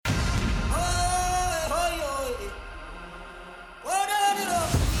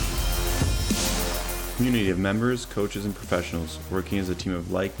community of members, coaches, and professionals working as a team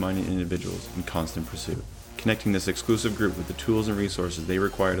of like-minded individuals in constant pursuit, connecting this exclusive group with the tools and resources they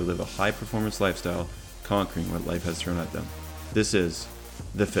require to live a high-performance lifestyle, conquering what life has thrown at them. This is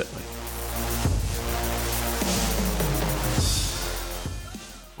The Fit Life.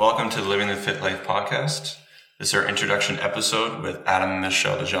 Welcome to the Living the Fit Life podcast. This is our introduction episode with Adam and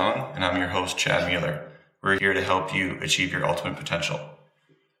Michelle DeJong, and I'm your host, Chad Mueller. We're here to help you achieve your ultimate potential.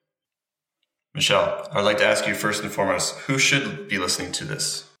 Michelle, I'd like to ask you first and foremost, who should be listening to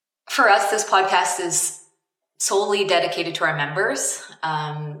this? For us, this podcast is solely dedicated to our members.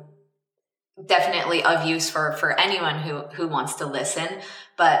 Definitely of use for anyone who wants to listen.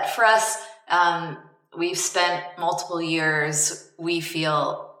 But for us, we've spent multiple years, we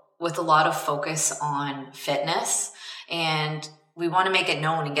feel, with a lot of focus on fitness. And we want to make it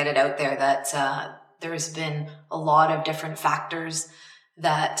known and get it out there that there's been a lot of different factors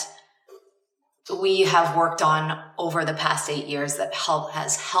that we have worked on over the past 8 years that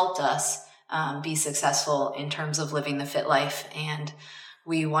has helped us be successful in terms of living the fit life. And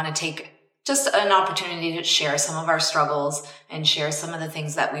we want to take just an opportunity to share some of our struggles and share some of the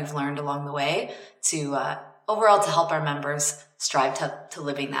things that we've learned along the way to overall to help our members strive to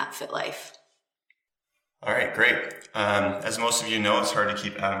living that fit life. All right, great. As most of you know, it's hard to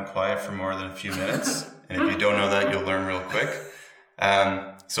keep Adam quiet for more than a few minutes. And if you don't know that, you'll learn real quick.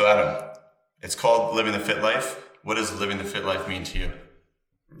 So Adam, it's called Living the Fit Life. What does living the fit life mean to you?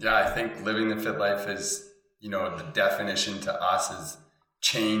 Yeah, I think living the fit life is, the definition to us is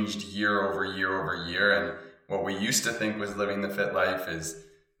changed year over year over year. And what we used to think was living the fit life is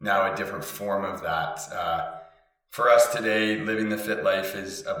now a different form of that. For us today, living the fit life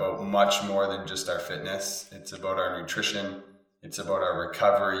is about much more than just our fitness. It's about our nutrition. It's about our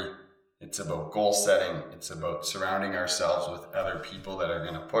recovery. It's about goal setting. It's about surrounding ourselves with other people that are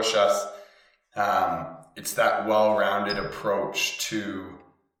going to push us. It's that well-rounded approach to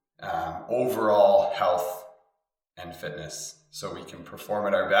overall health and fitness so we can perform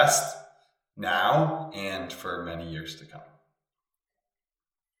at our best now and for many years to come.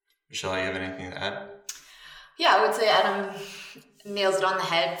 Michelle, you have anything to add? Yeah, I would say Adam nails it on the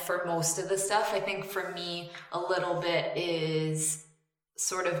head for most of the stuff. I think for me, a little bit is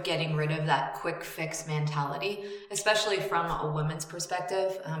sort of getting rid of that quick fix mentality, especially from a woman's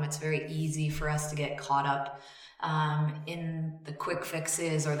perspective. It's very easy for us to get caught up in the quick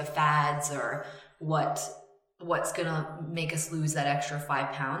fixes or the fads or what's going to make us lose that extra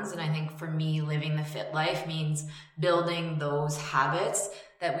 5 pounds. And I think for me, living the fit life means building those habits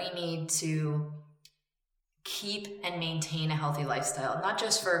that we need to keep and maintain a healthy lifestyle, not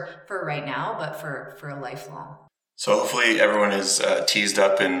just for right now, but for a lifelong. So hopefully everyone is teased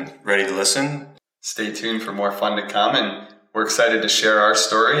up and ready to listen. Stay tuned for more fun to come, and we're excited to share our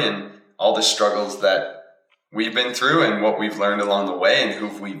story and all the struggles that we've been through and what we've learned along the way and who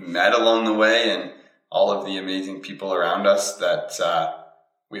we've met along the way and all of the amazing people around us that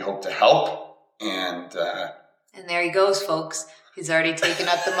we hope to help. And there he goes, folks. He's already taken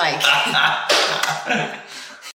up the mic.